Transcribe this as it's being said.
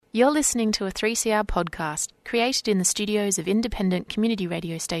You're listening to a 3CR podcast created in the studios of independent community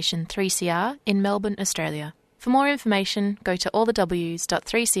radio station 3CR in Melbourne, Australia. For more information, go to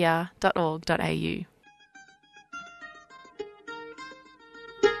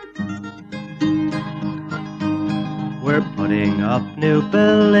allthews.3cr.org.au. We're putting up new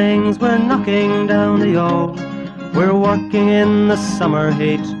buildings, we're knocking down the old. We're working in the summer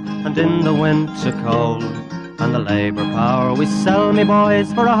heat and in the winter cold. And the labour power we sell, me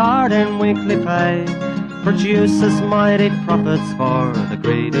boys, for a hard and weekly pay, produces mighty profits for the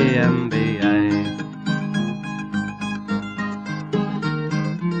greedy MBA.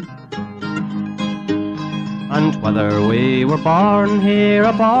 And whether we were born here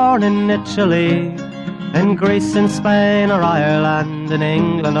or born in Italy, in Greece, in Spain or Ireland, in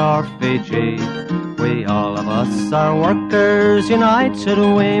England or Fiji, we all of us are workers, united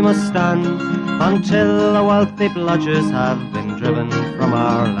we must stand, until the wealthy bludgers have been driven from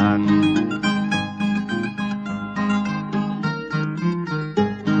our land.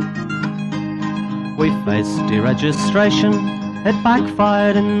 We faced deregistration, it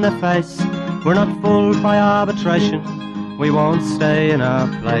backfired in the face. We're not fooled by arbitration, we won't stay in our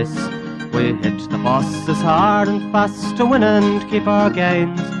place. We hit the bosses hard and fast to win and keep our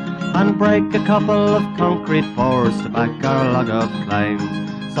gains, and break a couple of concrete pours to back our log of claims.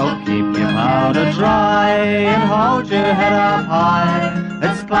 So keep your powder dry and hold your head up high.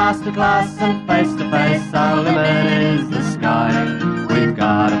 It's class to class and face to face, our limit is the sky. We've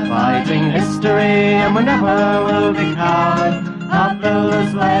got a fighting history and we never will be cowed. Our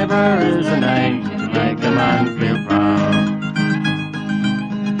builders' labour is a name to make a man feel proud.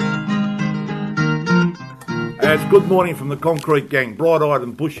 It's good morning from the Concrete Gang, bright-eyed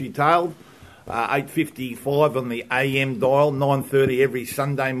and bushy-tailed. 8:55 on the AM dial, 9:30 every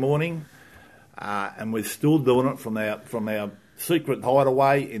Sunday morning, and we're still doing it from our secret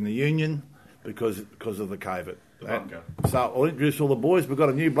hideaway in the Union because of the COVID. So I'll introduce all the boys. We've got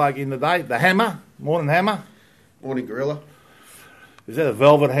a new bloke in today, the Hammer. Morning, Hammer. Morning, Gorilla. Is that a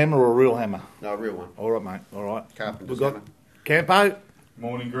velvet hammer or a real hammer? No, a real one. All right, mate. All right. Carpenter's We've got hammer. Campo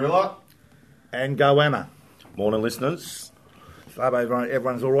Morning, Gorilla. and Goanna. Morning, listeners. So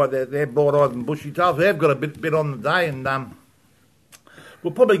everyone's all right. They're bright-eyed and bushy-tailed. They've got a bit on the day, and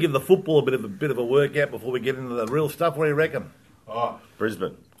we'll probably give the football a bit of a workout before we get into the real stuff. What do you reckon? Oh,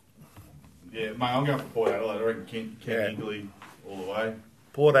 Brisbane. yeah, mate, I'm going for Port Adelaide. I reckon Kent Hinkley all the way.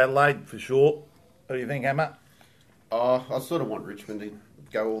 Port Adelaide for sure. What do you think, Hammer? I sort of want Richmond to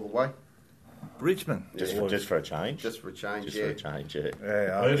go all the way. Richmond. Just for a change? Just for a change, Just yeah. for a change, yeah.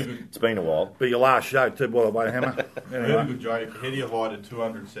 Yeah, It's been a while. be your last show too, by the way, Hammer. I heard a Anyway. good joke. Heady hired a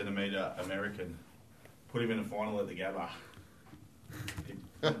 200-centimetre American, put him in a final at the Gabba.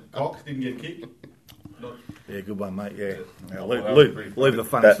 Cox didn't get kicked. Yeah, good one, mate. Yeah. Yeah. Leave the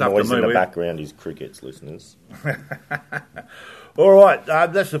fun That stuff to noise me. in the will you? background is crickets, listeners. All right,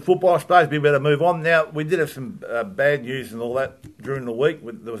 that's the football. I suppose we better move on. Now, we did have some bad news and all that during the week.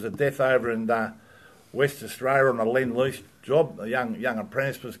 There was a death over in West Australia on a Lend-Lease job. A young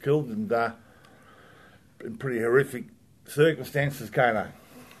apprentice was killed, and in pretty horrific circumstances, Kano.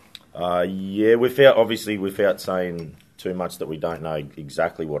 Yeah, without saying too much that we don't know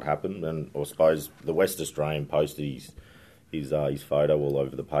exactly what happened, and I suppose the West Australian posted his photo all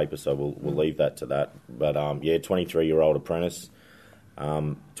over the paper, so we'll leave that to that. But 23-year-old apprentice,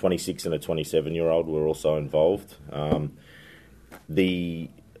 26 and a 27-year-old were also involved. The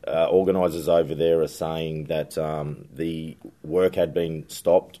organisers over there are saying that the work had been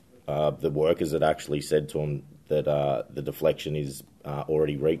stopped. The workers had actually said to them that the deflection is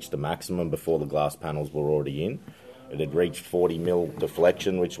already reached the maximum before the glass panels were already in. It had reached 40 mil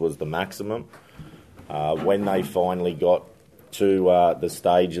deflection, which was the maximum. When they finally got to the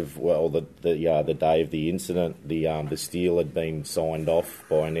stage of the day of the incident, the steel had been signed off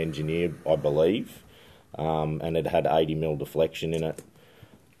by an engineer, I believe, and it had 80 mil deflection in it.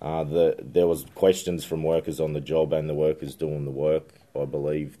 There was questions from workers on the job and the workers doing the work, I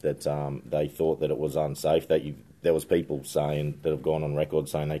believe, that they thought that it was unsafe. There was people saying that have gone on record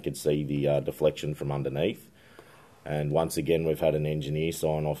saying they could see the deflection from underneath. And once again, we've had an engineer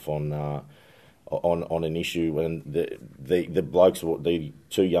sign off on an issue, and the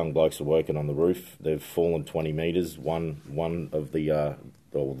two young blokes were working on the roof. They've fallen 20 metres. One of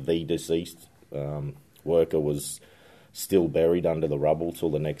the deceased worker was still buried under the rubble till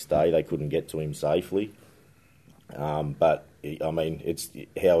the next day. They couldn't get to him safely. But I mean,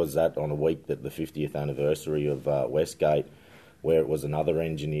 how is that on a week that the 50th anniversary of Westgate, where it was another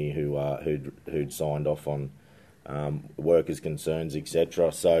engineer who'd signed off on workers' concerns,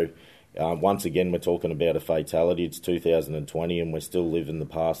 etc. So Once again, we're talking about a fatality. It's 2020, and we're still living the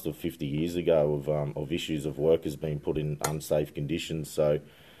past of 50 years ago of issues of workers being put in unsafe conditions. So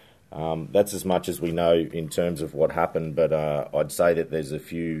that's as much as we know in terms of what happened. But I'd say that there's a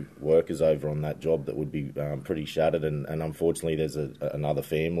few workers over on that job that would be pretty shattered, and unfortunately, there's another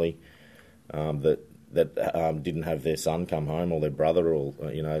family that didn't have their son come home, or their brother, or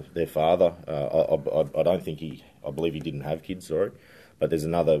their father. I don't think I believe he didn't have kids. Sorry. But there's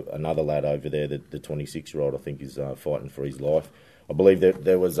another lad over there, the 26-year-old, I think, is fighting for his life. I believe that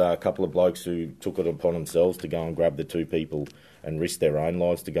there was a couple of blokes who took it upon themselves to go and grab the two people and risk their own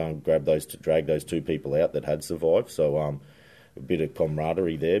lives to go and drag those two people out that had survived. So a bit of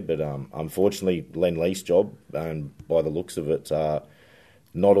camaraderie there. But unfortunately, Lend-Lease job, and by the looks of it,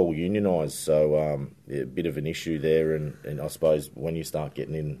 not all unionised. So a bit of an issue there. And I suppose when you start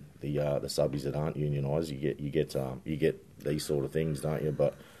getting in the subbies that aren't unionised, you get these sort of things, don't you?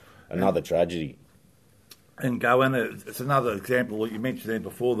 But another tragedy. And it's another example. What you mentioned there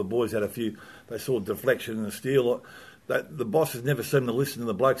before, the boys had they saw deflection in the steel. The bosses never seem to listen to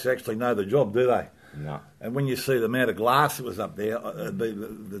the blokes who actually know the job, do they? No. And when you see the amount of glass that was up there,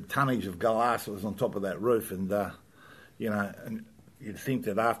 the tonnage of glass that was on top of that roof, and and you'd think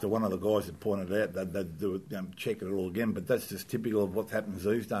that after one of the guys had pointed it out, they'd do it, check it all again. But that's just typical of what happens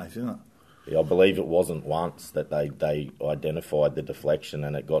these days, isn't it? Yeah, I believe it wasn't once that they identified the deflection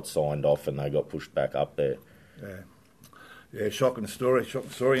and it got signed off and they got pushed back up there. Yeah, shocking story.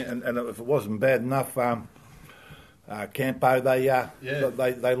 And if it wasn't bad enough, Campo,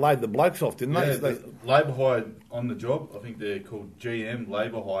 they laid the blokes off, didn't they? Yeah, labour hire on the job. I think they're called GM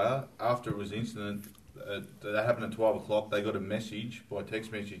labour hire. After it was incident, that happened at 12 o'clock. They got a message by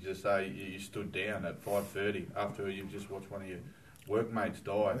text message to say you stood down at 5:30 after you just watched one of your workmates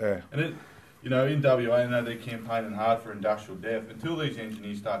die. Yeah. And it, in WA, I know they're campaigning hard for industrial death. Until these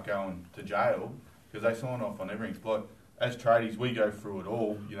engineers start going to jail, because they sign off on everything. Like, as tradies, we go through it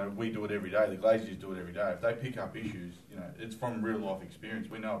all. We do it every day. The glaziers do it every day. If they pick up issues, it's from real life experience.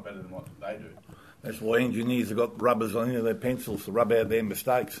 We know it better than what they do. That's why engineers have got rubbers on their pencils to rub out their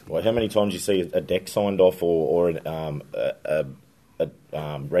mistakes. Well, how many times you see a deck signed off or a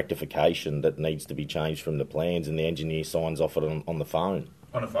rectification that needs to be changed from the plans, and the engineer signs off it on the phone?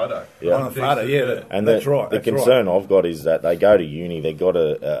 On a photo. Yeah. On a photo, yeah. And that's right. The concern I've got is that they go to uni, they've got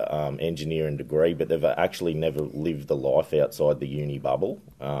a engineering degree, but they've actually never lived the life outside the uni bubble.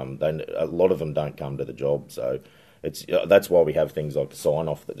 A lot of them don't come to the job, so that's why we have things like the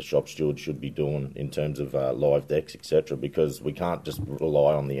sign-off that the shop steward should be doing in terms of live decks, etc., because we can't just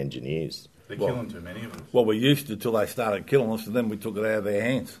rely on the engineers. They're killing too many of us. Well, we used to till they started killing us, and then we took it out of their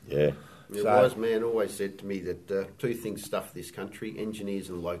hands. Yeah. A wise man always said to me that two things stuff this country: engineers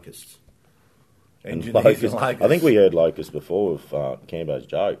and locusts. Engineers and locusts. I think we heard locusts before with Cambo's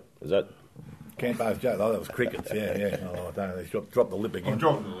joke. Was that Cambo's joke? Oh, that was crickets. Yeah. Oh, I don't know. They dropped the lip again. I'm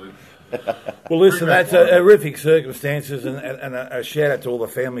dropping the lip. Well, listen, that's horrific circumstances, and a shout out to all the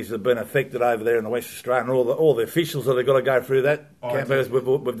families that have been affected over there in the West Australia, and all the officials that have got to go through that.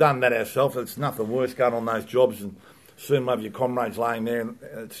 We've done that ourselves. It's nothing worse going on those jobs, and soon we'll have your comrades laying there, and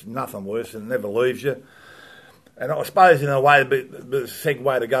it's nothing worse, and it never leaves you. And I suppose in a way, the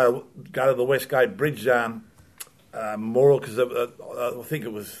segue to go to the Westgate Bridge memorial, because I think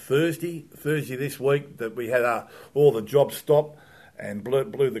it was Thursday this week that we had all the jobs stopped and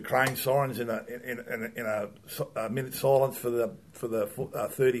blew the crane sirens in a minute silence for the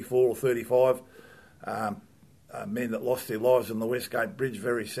 34 or 35 men that lost their lives on the Westgate Bridge.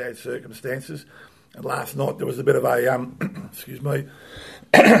 Very sad circumstances. And last night there was a bit of a excuse me,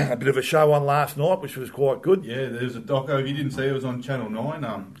 a bit of a show on last night, which was quite good. Yeah, there's a doco. If you didn't see it, was on Channel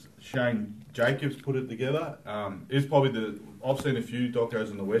 9. Shane Jacobs put it together. It's probably I've seen a few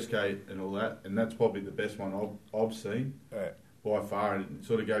docos on the Westgate and all that, and that's probably the best one I've seen by far. And it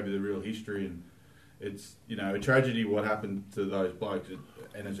sort of gave you the real history, and it's a tragedy what happened to those blokes,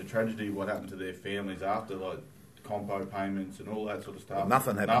 and it's a tragedy what happened to their families after, like compo payments and all that sort of stuff.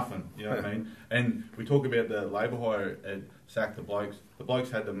 Nothing happened. Nothing, you know what I mean? And we talk about the labour hire and sacked the blokes. The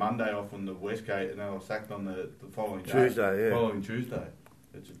blokes had the Monday off on the Westgate, and they were sacked on the following Tuesday. Following Tuesday.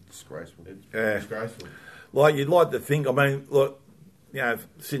 It's disgraceful. It's disgraceful. Like, you'd like to think, I mean, look,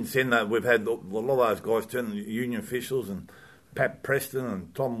 since then we've had a lot of those guys turn union officials, and Pat Preston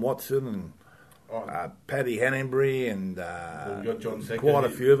and Tom Watson and Paddy Hannenbury and we've got John Secker, quite a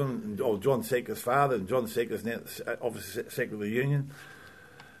few of them. John Secker's father, and John Secker's now obviously Secretary of the Union.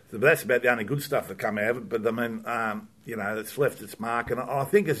 So that's about the only good stuff that come out of it. But I mean, it's left its mark, and I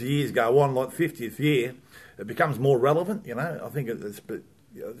think as the years go on, like 50th year, it becomes more relevant. I think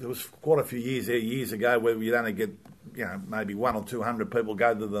there was quite a few years ago where you'd only get maybe 100 or 200 people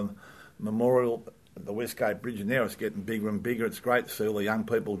go to memorial at the Westgate Bridge, and now it's getting bigger and bigger. It's great to see all the young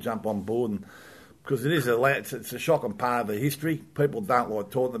people jump on board, and because it's a shocking part of the history. People don't like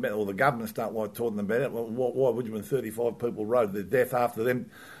talking about it, or the governments don't like talking about it. Well, why would you when 35 people rode to death after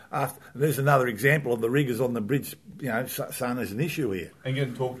them? There's another example of the riggers on the bridge, saying there's an issue here. And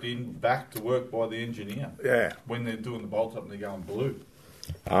getting talked in back to work by the engineer. Yeah. When they're doing the bolts up and they're going blue.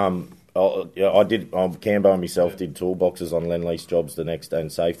 I did. Cambo and myself did toolboxes on Lend-Lease jobs the next day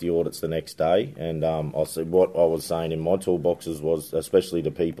and safety audits the next day. And I said what I was saying in my toolboxes was, especially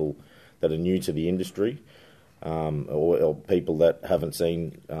to people that are new to the industry, or people that haven't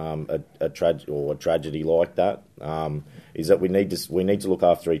seen a tragedy like that, is that we need to look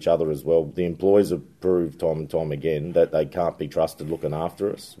after each other as well. The employers have proved time and time again that they can't be trusted looking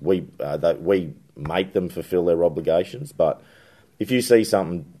after us. We make them fulfil their obligations, but if you see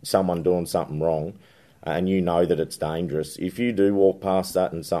someone doing something wrong, and you know that it's dangerous, if you do walk past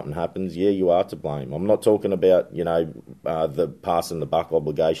that and something happens, you are to blame. I'm not talking about the passing the buck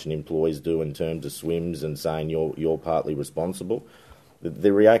obligation employees do in terms of swims and saying you're partly responsible.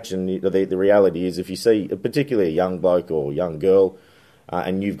 The reality is, if you see particularly a young bloke or young girl,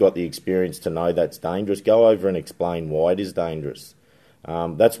 and you've got the experience to know that's dangerous, go over and explain why it is dangerous.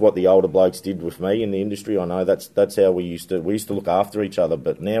 That's what the older blokes did with me in the industry. I know that's how we used to look after each other.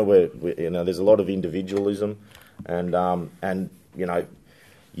 But now there's a lot of individualism, and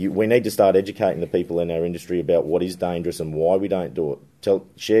we need to start educating the people in our industry about what is dangerous and why we don't do it.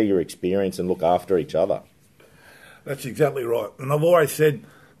 Share your experience and look after each other. That's exactly right. And I've always said,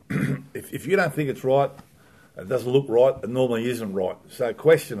 if you don't think it's right, it doesn't look right, it normally isn't right. So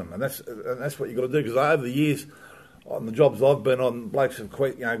question them, and that's what you've got to do. Because over the years, on the jobs I've been on, blokes have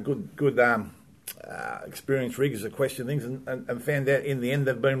good experienced riggers have questioned things and found out in the end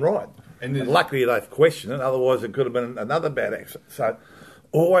they've been right. And luckily they've questioned it, otherwise it could have been another bad accident. So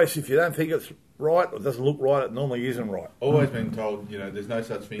always, if you don't think it's right or doesn't look right, it normally isn't right. Always been told, there's no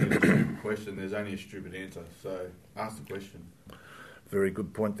such thing as a stupid question, there's only a stupid answer. So ask the question. Very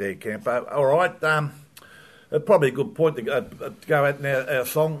good point there, Campo. All right, probably a good point to go at now. Our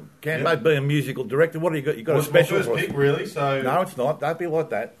song, Campo, Yep. Being a musical director. What have you got? You got a special my first pick, really. So no, it's not. Don't be like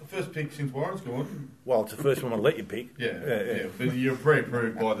that. The first pick since Warren's gone. Well, it's the first one I'll let you pick. Yeah. But you're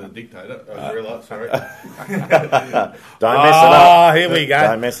pre-approved by the dictator. I realise. Sorry. Don't mess it up. Here we go.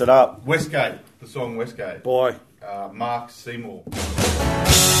 Don't mess it up. Westgate, the song Westgate. Boy. Mark Seymour.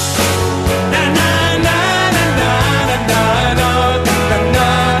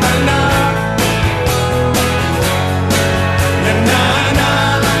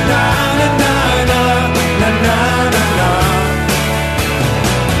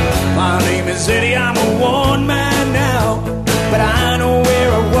 My name is Eddie, I'm a one man now, but I know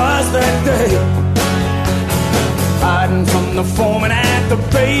where I was that day. Hiding from the foreman at the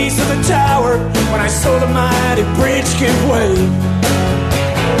base of the tower when I saw the mighty bridge give way.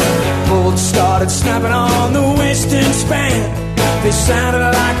 Bullets started snapping on the western span. They sounded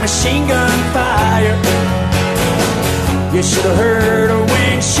like machine gun fire. You should have heard her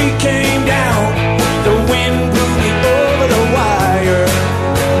when she came down. The wind blew me over the wire.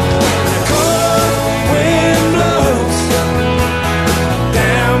 The cold wind blows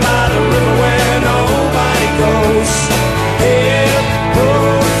down by the river where nobody goes. It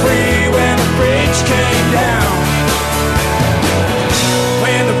rode free when the bridge came down.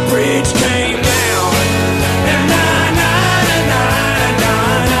 When the bridge came down. And na na na na na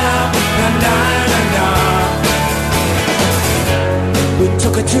na na na na. We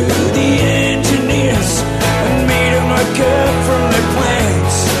took her to the engineers and made them look up from their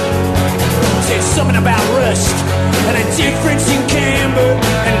plans. Said something about rust and a difference in camber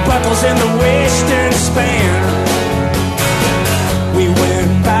and buckles in the western span. We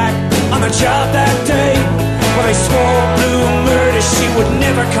went back on the job that day. Well, they swore blue murder she would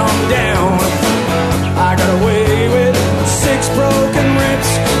never come down. I got away with 6 broken ribs.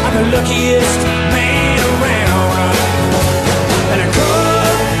 I'm the luckiest man around. And a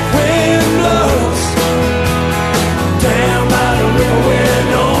cold wind blows down by the river where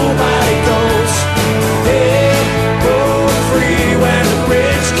nobody goes. It broke free when the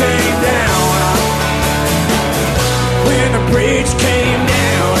bridge came down. When the bridge came down.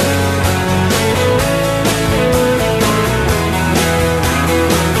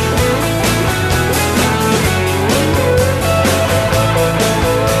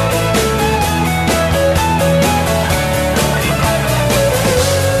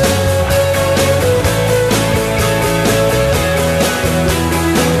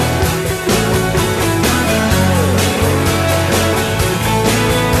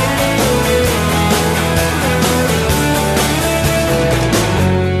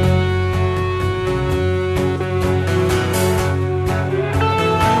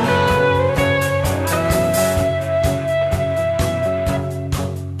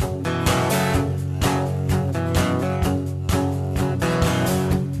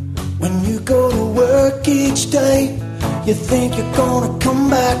 You think you're gonna come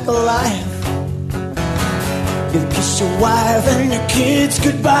back alive. You kiss your wife and your kids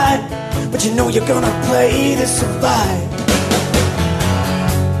goodbye, but you know you're gonna play to survive.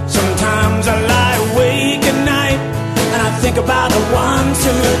 Sometimes I lie awake at night and I think about the ones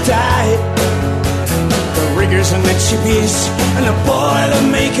who died. The riggers and the chippies and the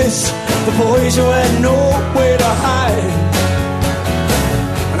boilermakers, the boys who had nowhere to hide.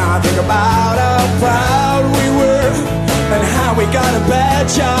 And I think about how proud we were and how we got a bad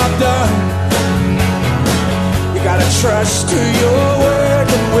job done. You gotta trust who you're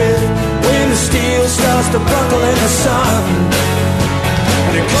working with when the steel starts to buckle in the sun.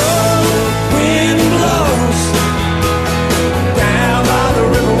 And the cold wind blows down by the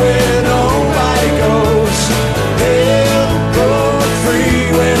river where nobody goes. Hell broke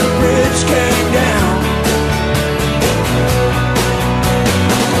free when the bridge came down.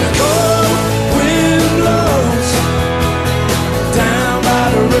 And the cold wind blows down by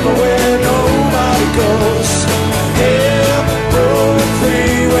the river where nobody goes. Hell broke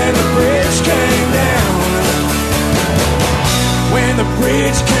free when the bridge came down. When the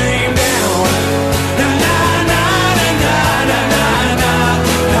bridge came down. Na na na na na na na na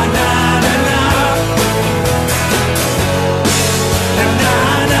na na na na na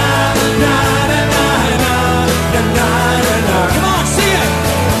na na na na na. Come on, sing it.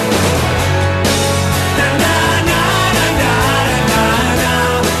 Na na na na na na na na na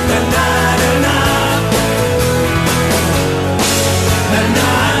na na na na.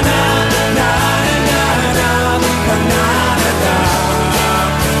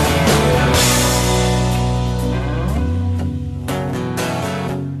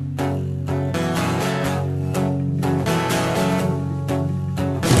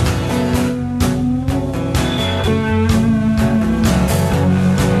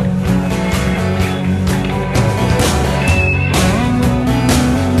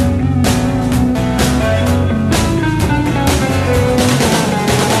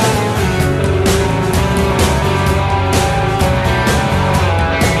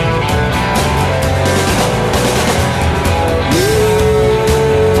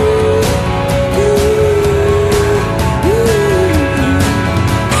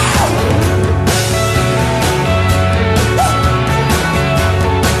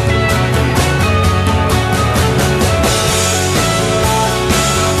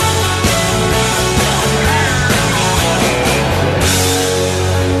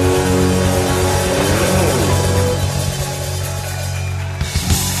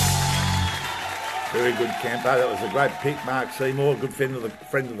 Very good, Campo. That was a great pick, Mark Seymour, good friend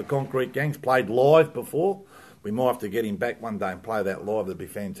of the Concrete Gangs. Played live before. We might have to get him back one day and play that live. That'd be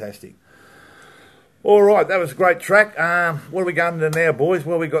fantastic. All right, that was a great track. What are we going to now, boys?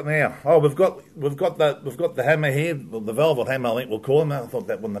 What have we got now? Oh, we've got the hammer here, the velvet hammer, I think we'll call him. I thought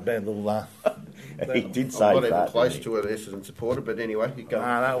that wasn't a bad little. He did say I'm not that. even close didn't to it, Essendon supporter, but anyway, you go.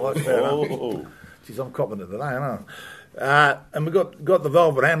 No, what's fair enough. Oh. Jeez, I'm copping it today, aren't I? And we got the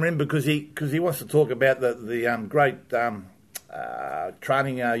velvet hammer in because he wants to talk about the great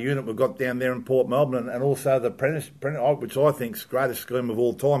training unit we've got down there in Port Melbourne, and also the apprentice, which I think is the greatest scheme of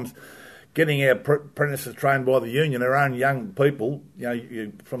all times, getting our apprentices trained by the union, our own young people,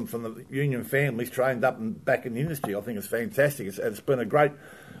 from the union families trained up and back in the industry. I think it's fantastic. It's been a great.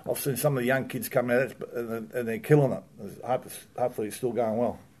 I've seen some of the young kids coming out and they're killing it. Hopefully it's still going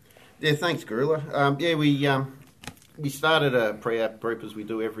well. Yeah, thanks, Gorilla. We started a pre-app group as we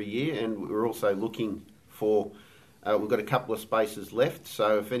do every year, and we're also looking for. We've got a couple of spaces left,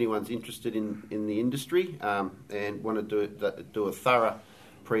 so if anyone's interested in the industry and want to do a thorough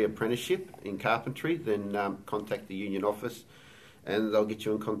pre-apprenticeship in carpentry, then contact the union office, and they'll get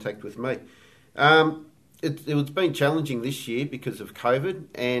you in contact with me. It's been challenging this year because of COVID,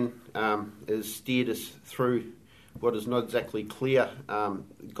 and it has steered us through what is not exactly clear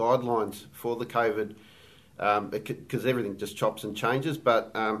guidelines for the COVID, because everything just chops and changes.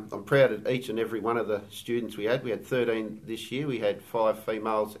 But I'm proud of each and every one of the students we had. We had 13 this year. We had 5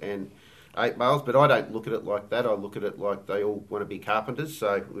 females and 8 males, but I don't look at it like that. I look at it like they all want to be carpenters.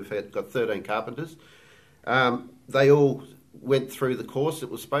 So we've got 13 carpenters. They all went through the course.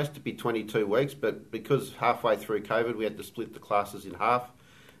 It was supposed to be 22 weeks, but because halfway through COVID, we had to split the classes in half.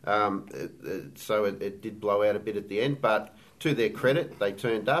 So it did blow out a bit at the end, but to their credit, they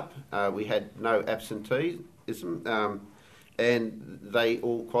turned up. We had no absenteeism, and they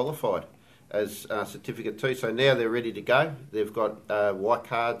all qualified as Certificate 2. So now they're ready to go. They've got white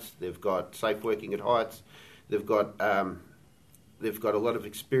cards. They've got safe working at heights. They've got a lot of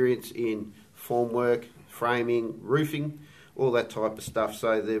experience in formwork, framing, roofing, all that type of stuff.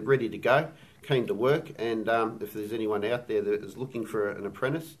 So they're ready to go. keen to work, and if there's anyone out there that is looking for an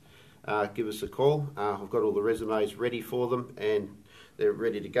apprentice, give us a call. I've got all the resumes ready for them, and they're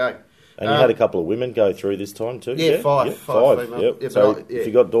ready to go. And you had a couple of women go through this time too? Yeah, five. Female. Yep. Yeah, so if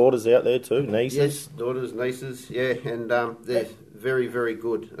you got daughters out there too, nieces? Yes, daughters, nieces, yeah, and they're very, very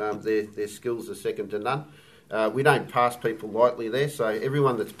good. Their skills are second to none. We don't pass people lightly there, so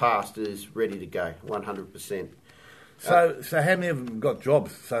everyone that's passed is ready to go, 100%. So how many of them got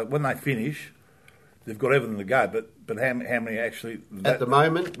jobs? So when they finish, they've got everything to go, but how many actually... At the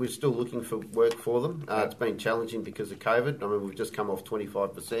moment, we're still looking for work for them. It's been challenging because of COVID. I mean, we've just come off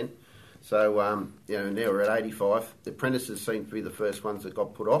 25%. So, now we're at 85. The apprentices seem to be the first ones that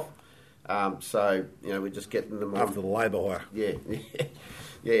got put off. So, we're just getting them on. After the labour hire. Yeah.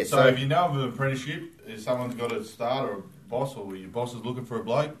 Yeah. So if you know of an apprenticeship, if someone's got a start or a boss, or your boss is looking for a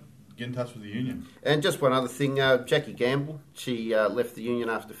bloke, get in touch with the union. And just one other thing, Jackie Gamble, she left the union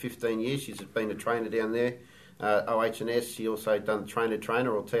after 15 years. She's been a trainer down there, OH&S. She also done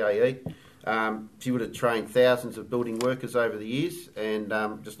trainer or TAE. She would have trained thousands of building workers over the years, and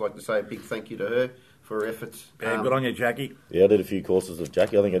just like to say a big thank you to her for her efforts. Yeah, good on you, Jackie. Yeah, I did a few courses with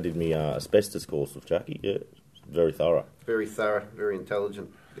Jackie. I think I did my asbestos course with Jackie. Yeah, very thorough. Very thorough, very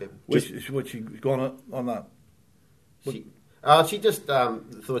intelligent. Yeah. What she gone on that? She just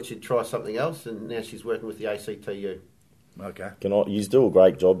thought she'd try something else, and now she's working with the ACTU. Okay. You do a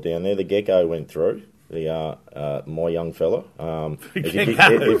great job down there. The gecko went through. My young fella.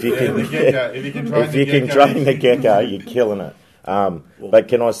 If you can train the gecko, you're killing it. But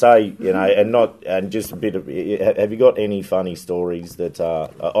can I say, and just a bit of, have you got any funny stories that,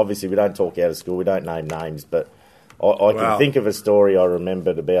 obviously we don't talk out of school, we don't name names, but I can think of a story I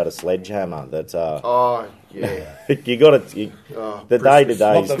remembered about a sledgehammer that, you got to, the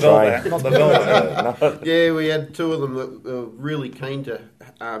day-to-day is trained. Not the velvet. Yeah, we had two of them that were really keen to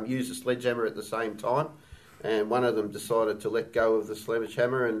use a sledgehammer at the same time. And one of them decided to let go of the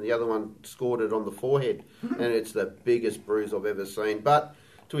sledgehammer, and the other one scored it on the forehead. And it's the biggest bruise I've ever seen. But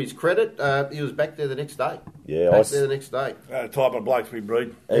to his credit, he was back there the next day. Yeah, there the next day. Type of blokes we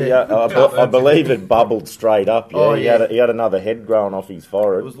breed. I believe it bubbled straight up. Yeah, Oh, yeah. He had another head growing off his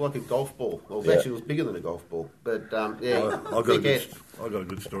forehead. It was like a golf ball. Well, actually, it was bigger than a golf ball. But, I got a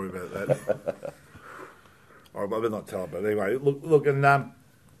good story about that. All right, I better not tell it, but anyway, look, and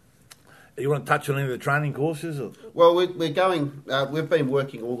you want to touch on any of the training courses? Or? Well, we're going. We've been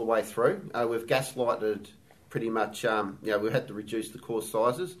working all the way through. We've gaslighted pretty much. We've had to reduce the course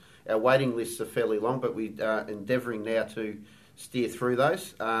sizes. Our waiting lists are fairly long, but we are endeavouring now to steer through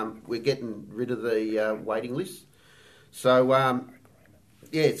those. We're getting rid of the waiting lists. So,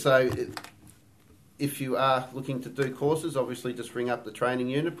 if you are looking to do courses, obviously just ring up the training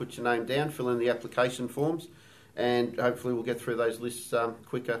unit, put your name down, fill in the application forms, and hopefully we'll get through those lists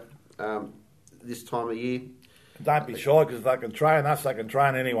quicker this time of year. Don't be shy, because if they can train us, they can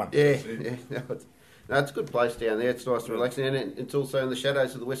train anyone. Yeah. No, it's a good place down there. It's nice and relaxing, and it's also in the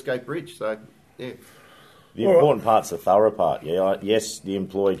shadows of the Westgate Bridge, so, yeah. The important part's the thorough part, yeah. Yes, the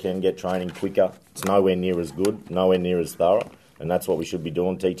employee can get training quicker. It's nowhere near as good, nowhere near as thorough, and that's what we should be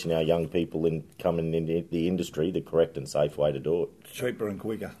doing, teaching our young people coming into the industry the correct and safe way to do it. Cheaper and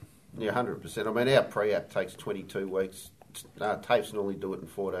quicker. Yeah, 100%. I mean, our pre-app takes 22 weeks. TAFEs normally do it in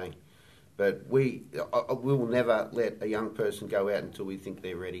 14. But we will never let a young person go out until we think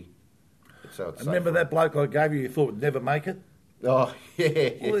they're ready. So it's remember that bloke I gave you thought would never make it? Oh,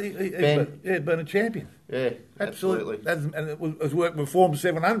 yeah. Well, he'd been a champion. Yeah, absolutely. And it was working with Form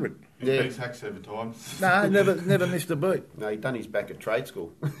 700. Yeah. He's hacked 7 times. No, never missed a beat. No, he done his back at trade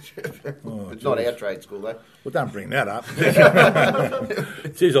school. It's not our trade school, though. Well, don't bring that up.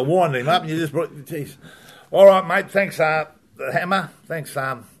 Jeez, I wind him up and you just brought... Jeez. All right, mate, thanks, the Hammer. Thanks,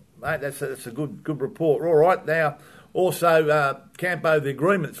 mate, that's a good report. All right, now, also, Campo, the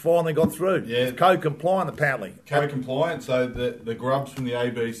agreement's finally got through. Yeah. It's co-compliant, apparently. Co-compliant, so the grubs from the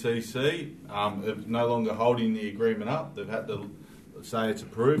ABCC are no longer holding the agreement up. They've had to say it's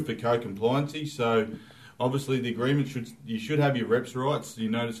approved for co-compliancy, so obviously the agreement you should have your reps rights,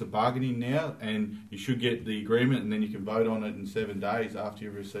 your notice of bargaining now, and you should get the agreement, and then you can vote on it in 7 days after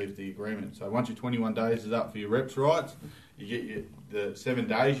you've received the agreement. So once your 21 days is up for your reps rights, you get the 7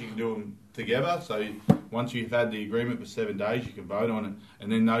 days, you can do them together. So once you've had the agreement for 7 days, you can vote on it,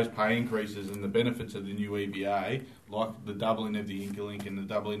 and then those pay increases and the benefits of the new EBA, like the doubling of the Interlink and the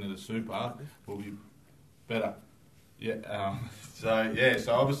doubling of the super, will be better. Yeah. So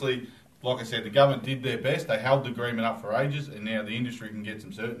obviously, like I said, the government did their best. They held the agreement up for ages, and now the industry can get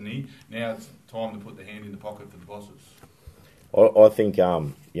some certainty. Now it's time to put the hand in the pocket for the bosses. I think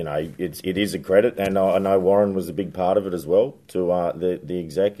it is a credit, and I know Warren was a big part of it as well to the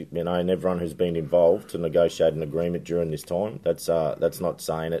exec, and everyone who's been involved to negotiate an agreement during this time. That's not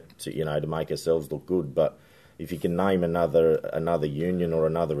saying it to make ourselves look good, but if you can name another union or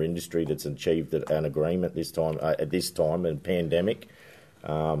another industry that's achieved an agreement this time at this time in pandemic,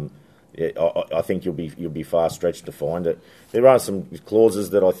 I think you'll be far stretched to find it. There are some clauses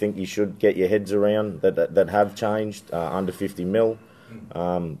that I think you should get your heads around that have changed under 50 mil.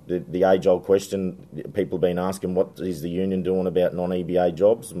 The age-old question people have been asking: what is the union doing about non-EBA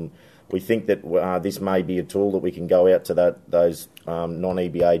jobs? And we think that this may be a tool that we can go out to those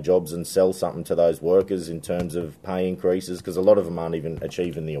non-EBA jobs and sell something to those workers in terms of pay increases, because a lot of them aren't even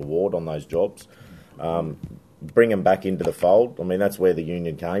achieving the award on those jobs. Bring them back into the fold. I mean, that's where the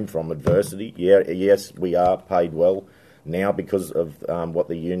union came from, adversity. Yes, we are paid well now because of what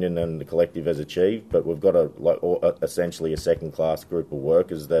the union and the collective has achieved, but we've got essentially a second-class group of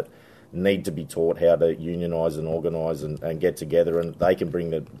workers that need to be taught how to unionise and organise and get together, and they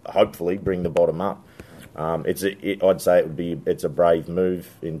can hopefully bring the bottom up. I'd say it's a brave move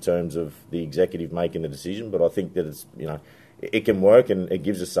in terms of the executive making the decision, but I think that it can work and it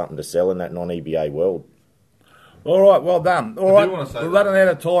gives us something to sell in that non-EBA world. All right, well done. All right, we're running out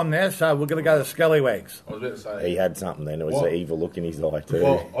of time now, so we're going to go to Scallywags. I was about to say... He had something then. It was an evil look in his eye too.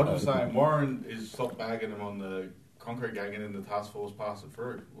 Well, I was just saying, Warren is stopped bagging him on the concrete gang and then the task force pass it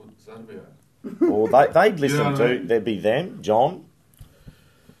through. What's that about? Well, they'd listen to... There'd be them, Johnny,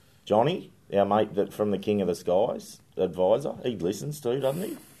 our mate from the King of the Skies, advisor. He listens too, doesn't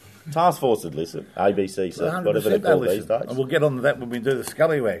he? Task force would listen. ABC, so whatever they're called these days. And we'll get on to that when we do the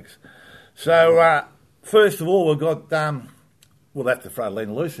Scallywags. So... first of all, we've got, we'll have to throw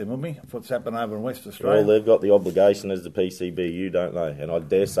Len loose in, won't we, for what's happened over in West Australia. Well, they've got the obligation as the PCBU, don't they? And I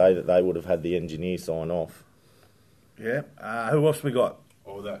dare say that they would have had the engineer sign off. Yeah. Who else we got?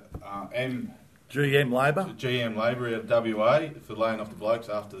 Or that GM Labour. GM Labour at WA for laying off the blokes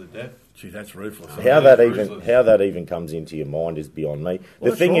after the death. Gee, that's ruthless. How that even comes into your mind is beyond me. Well,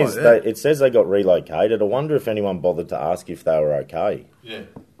 the thing is, it says they got relocated. I wonder if anyone bothered to ask if they were okay. Yeah.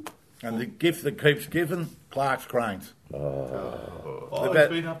 And the gift that keeps giving, Clark's Cranes. They've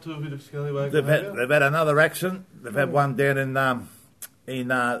been up to a bit of scallywag. They've had another accident. They've had one down in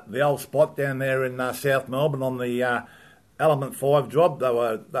the old spot down there in South Melbourne on the Element 5 job. They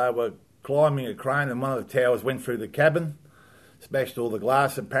were climbing a crane and one of the towers went through the cabin, smashed all the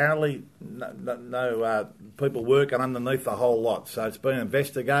glass. Apparently, no people working underneath the whole lot. So it's been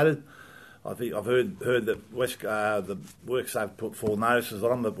investigated. I think I've heard that the works they've put 4 notices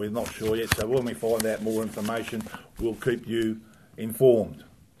on them, but we're not sure yet. So when we find out more information, we'll keep you informed.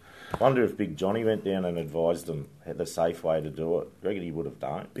 I wonder if Big Johnny went down and advised them the safe way to do it. I reckon he would have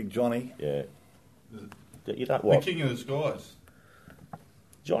done. Big Johnny? Yeah. You don't what? The King of the Skies.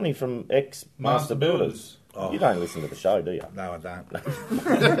 Johnny from ex-Master Builders. Oh. You don't listen to the show, do you? No, I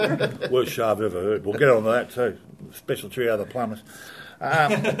don't. Worst show I've ever heard. We'll get on to that too. Special trio of the plumbers.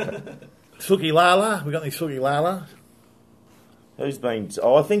 Suki Lala. We got any Suki Lala? Who's been...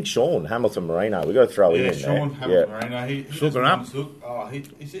 Oh, I think Sean Hamilton Marino. We've got to throw him in Sean there. Hamilton Marino. He's a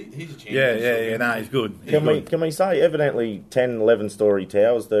champion. Yeah, no, he's good. Can we say, evidently, 10, 11-storey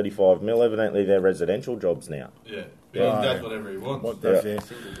towers, 35 mil, evidently they're residential jobs now. Yeah. He does whatever he wants.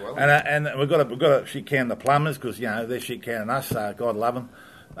 And we've got to shit can the plumbers because, they're shit canning us, so God love them.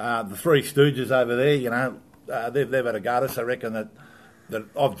 The Three Stooges over there, they've had a go at us. I reckon that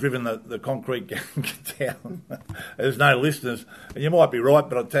I've driven the concrete gang down. There's no listeners. And you might be right,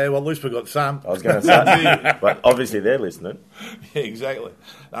 but I'll tell you what, at least we've got some. I was going to say, but obviously they're listening. Yeah, exactly.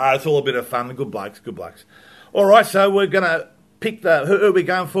 It's all a bit of fun. Good blokes. All right, so we're going to pick who are we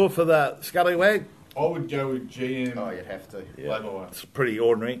going for the Scallywag? I would go with GM. Oh, you'd have to. Yeah. Labour. It's pretty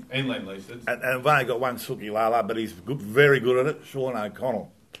ordinary. And Len Lease. And we've only got one Suki Lala, but he's good, very good at it, Sean O'Connell.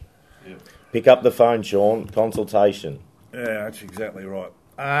 Yeah. Pick up the phone, Sean. Consultation. Yeah, that's exactly right.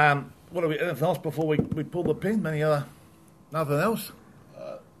 What are we? Anything else before we pull the pin? Nothing else?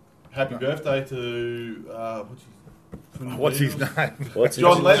 Happy birthday to what's his name?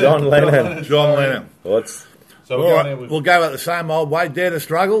 John Lennon. John Lennon. We'll go at the same old way. Dare to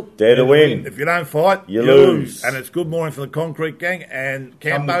struggle. Dare to win. If you don't fight, you lose. And it's Good Morning from the Concrete Gang and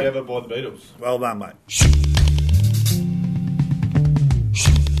Campo. Come Together by the Beatles. Well done, mate.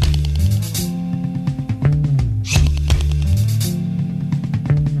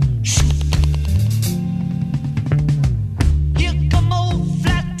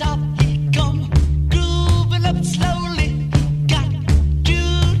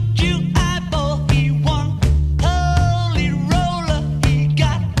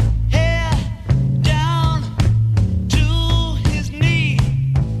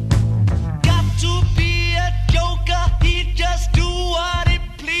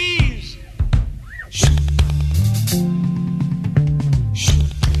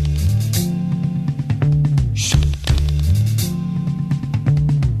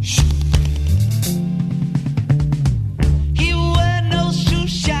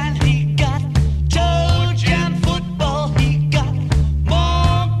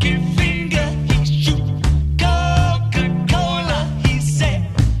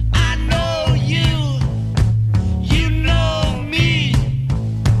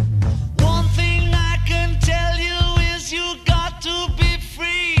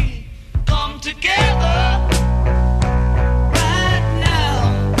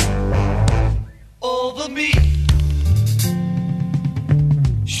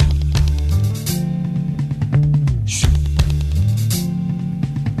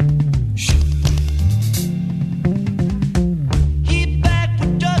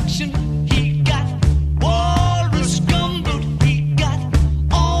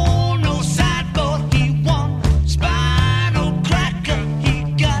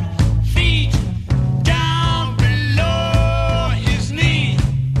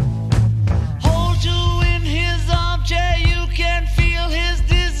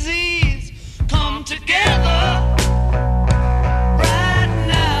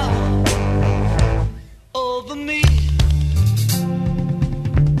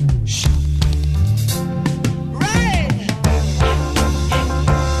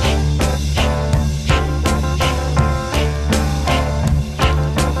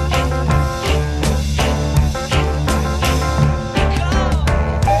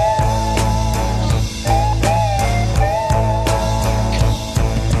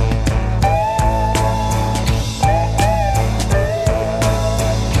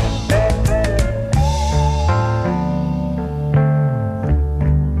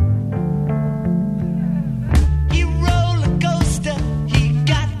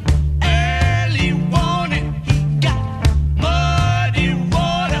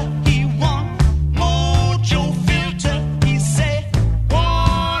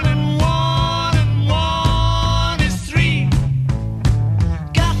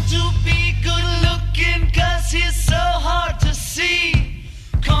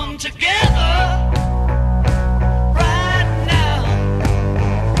 together right now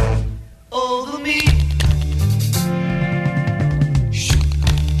over me.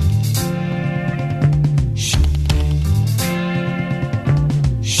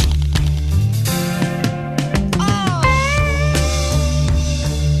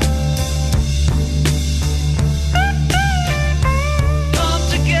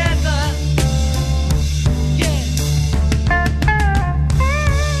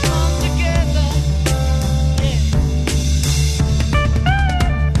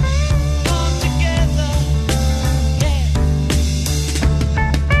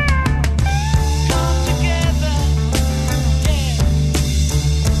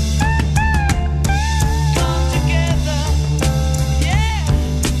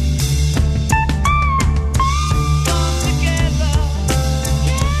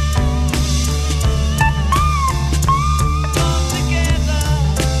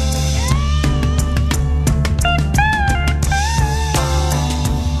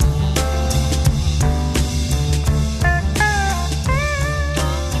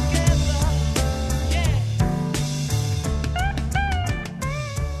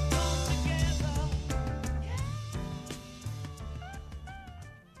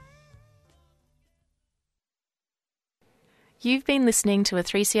 You've been listening to a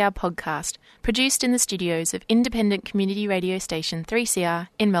 3CR podcast produced in the studios of independent community radio station 3CR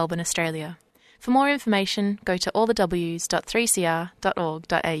in Melbourne, Australia. For more information, go to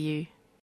allthews.3cr.org.au.